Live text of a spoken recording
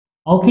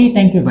Okay,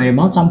 thank you very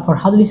much. I'm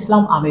Farhadul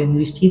Islam. I'm an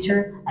English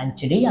teacher, and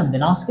today I'm going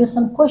to ask you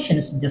some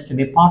questions just to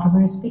be part of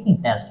your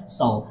speaking test.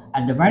 So,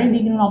 at the very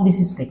beginning of this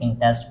speaking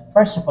test,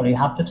 first of all, you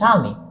have to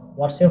tell me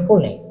what's your full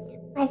name.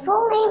 My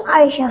full name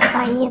Arisha.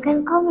 You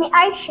can call me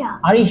Arisha.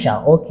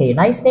 Arisha. Okay,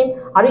 nice name.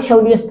 Arisha,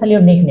 will you spell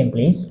your nickname,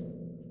 please?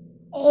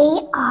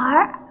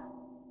 A-R-I-S.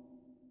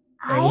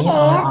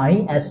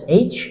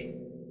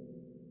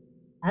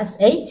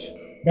 S-H.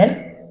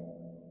 Then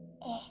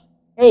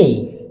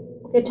A.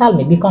 Okay, tell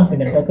me. Be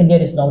confident. Okay, there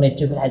is no need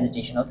to feel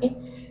hesitation. Okay,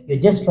 you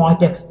just try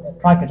to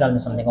tell me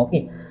something.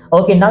 Okay.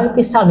 Okay. Now,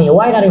 please tell me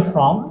where are you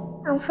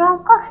from? I'm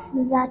from Cox's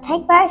Bazar.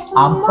 Tekpara to be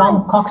I'm more from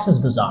exact. Cox's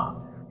Bazar.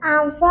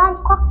 I'm from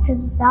Cox's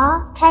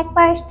Bazar.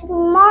 Tekpara to be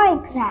more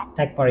exact.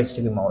 Tekpara is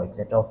to be more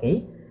exact.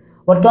 Okay.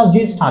 What class do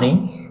you study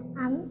in?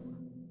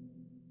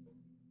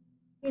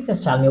 You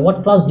just tell me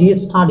what class do you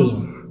study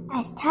in?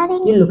 I study.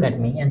 You look at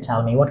me and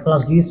tell me what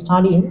class do you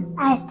study in?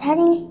 I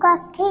study in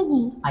class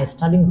KG. I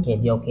study in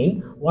KG.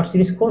 Okay. What's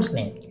your school's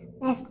name?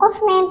 My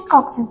school's name is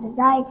Cox's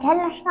Bazar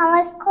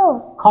International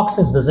School.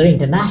 Cox's Bazar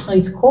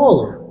International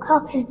School.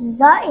 Cox's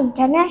Bazar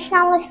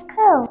International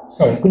School.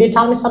 So, could you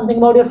tell me something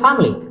about your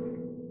family?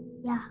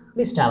 Yeah.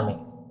 Please tell me.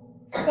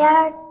 There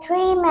are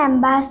 3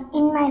 members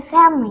in my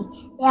family.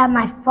 They are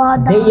my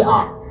father.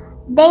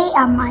 They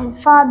are my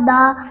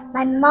father,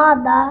 my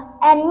mother,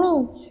 and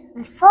me.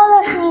 My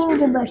father's name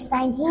is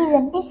Hossain. He is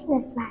a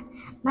businessman.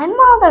 My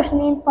mother's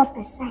name is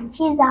Hossain.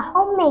 She is a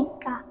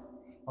homemaker.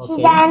 Okay.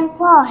 She's an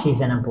employee.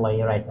 She's an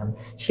employee right now.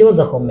 She was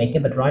a homemaker,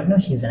 but right now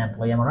she's an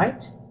employee. Am I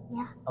right?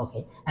 Yeah.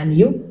 Okay. And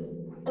you?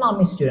 And I'm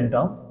a student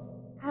of?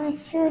 I'm a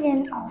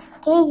student of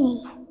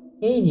KG.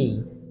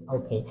 KG.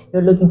 Okay.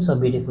 You're looking so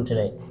beautiful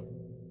today.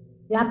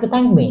 You have to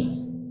thank me.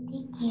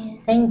 Thank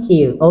you. Thank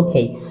you.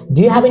 Okay.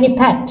 Do you have any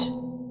pet?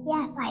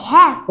 Yes, I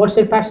have. What's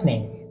your pet's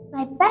name?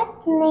 My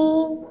pet's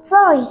name,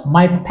 Flory.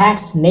 My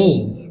pet's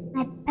name.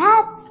 My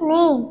pet's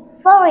name,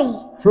 Flory.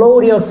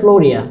 Flory or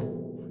Floria?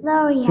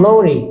 Floria.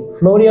 Flory.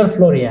 Flory or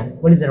Floria?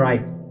 What is it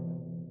right?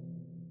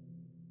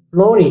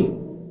 Flory.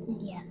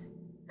 Yes.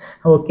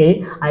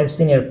 Okay, I've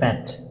seen your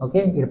pet.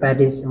 Okay, your pet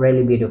is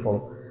really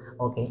beautiful.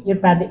 Okay, your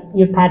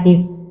pet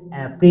is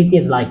pretty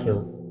as like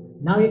you.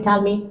 Now you tell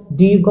me,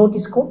 do you go to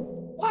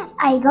school? Yes,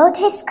 I go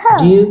to school.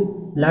 Do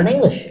you learn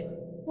English?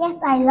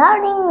 Yes, I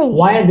learn English.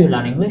 Where do you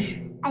learn English?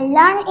 I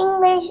learn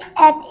English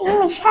at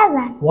English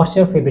Heaven. What's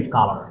your favorite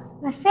color?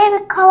 My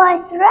favorite color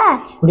is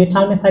red. Could you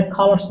tell me 5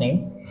 colors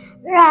name?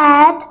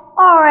 Red,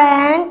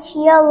 orange,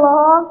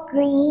 yellow,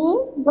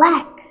 green,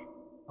 black.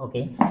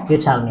 Okay, you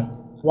tell me,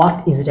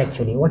 what is it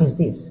actually? What is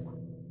this?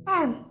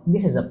 Pen.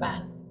 This is a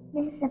pen.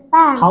 This is a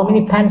pen. How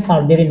many pens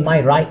are there in my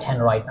right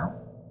hand right now?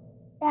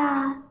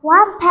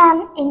 One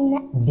pen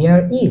in.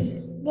 There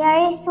is. There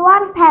is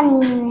one pen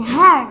in your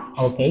hand.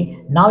 Okay,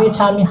 now you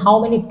tell me how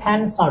many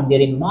pens are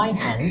there in my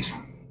hand?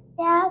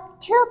 There are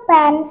 2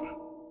 pens.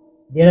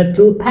 There are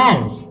 2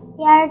 pens.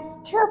 There are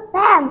 2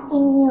 pens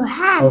in your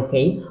hand.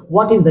 Okay,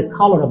 what is the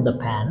color of the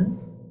pen?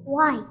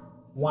 White.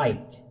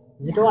 White.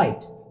 Is it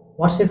white?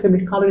 What's your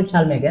favorite color? You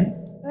tell me again.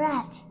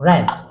 Red.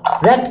 Red.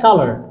 Red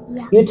color.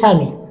 Yeah. You tell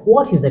me,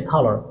 what is the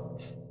color?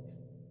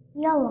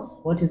 Yellow.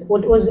 What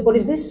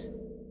is this?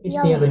 It's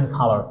Yellow. yellow in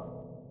color.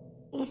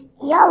 It's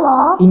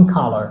yellow In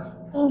color.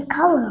 in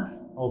color.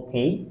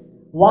 Okay.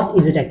 What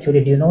is it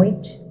actually? Do you know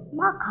it?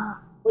 Marker.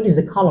 What is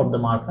the color of the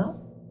marker?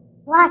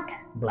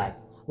 Black. Black.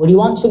 What do you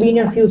want to be in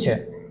your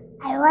future?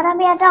 I want to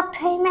be a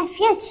doctor in my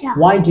future.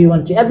 Why do you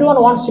want to? Everyone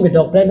wants to be a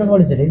doctor. I don't know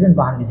what is the reason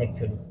behind this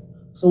actually.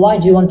 So why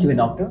do you want to be a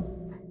doctor?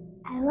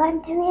 I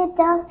want to be a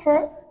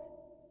doctor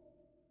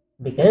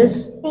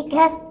Because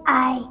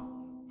I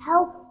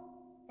help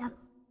the.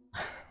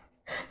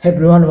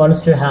 everyone wants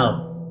to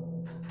help.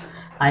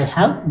 I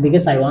help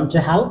because I want to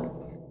help.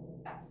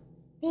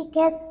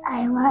 Because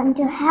I want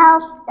to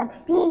help the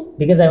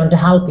Because I want to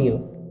help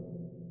you.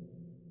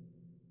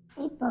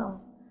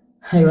 people.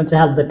 I want to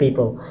help the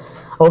people.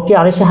 Okay,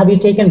 Arisha, have you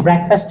taken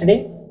breakfast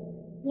today?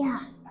 Yeah.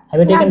 Have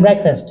you taken No.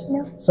 breakfast?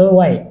 No. So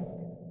why?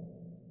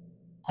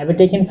 Have you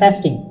taken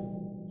fasting?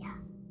 Yeah.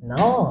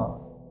 No.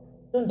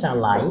 Don't tell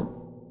lie.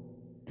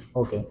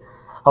 Okay.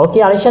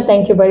 Okay, Arisha,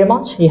 thank you very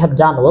much. You have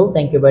done well.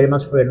 Thank you very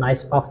much for your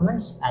nice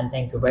performance. And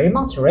thank you very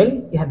much.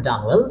 Really, you have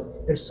done well.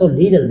 You're so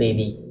little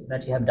baby,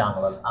 but you have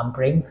done well. I'm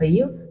praying for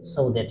you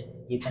so that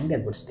you can be a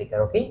good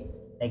speaker, okay?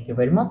 Thank you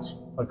very much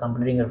for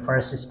completing your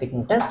first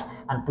speaking test.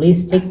 And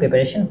please take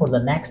preparation for the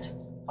next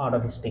part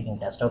of the speaking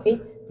test, okay?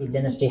 Till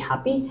then, stay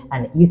happy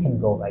and you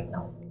can go right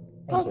now.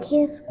 Thank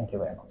you. Thank you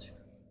very much.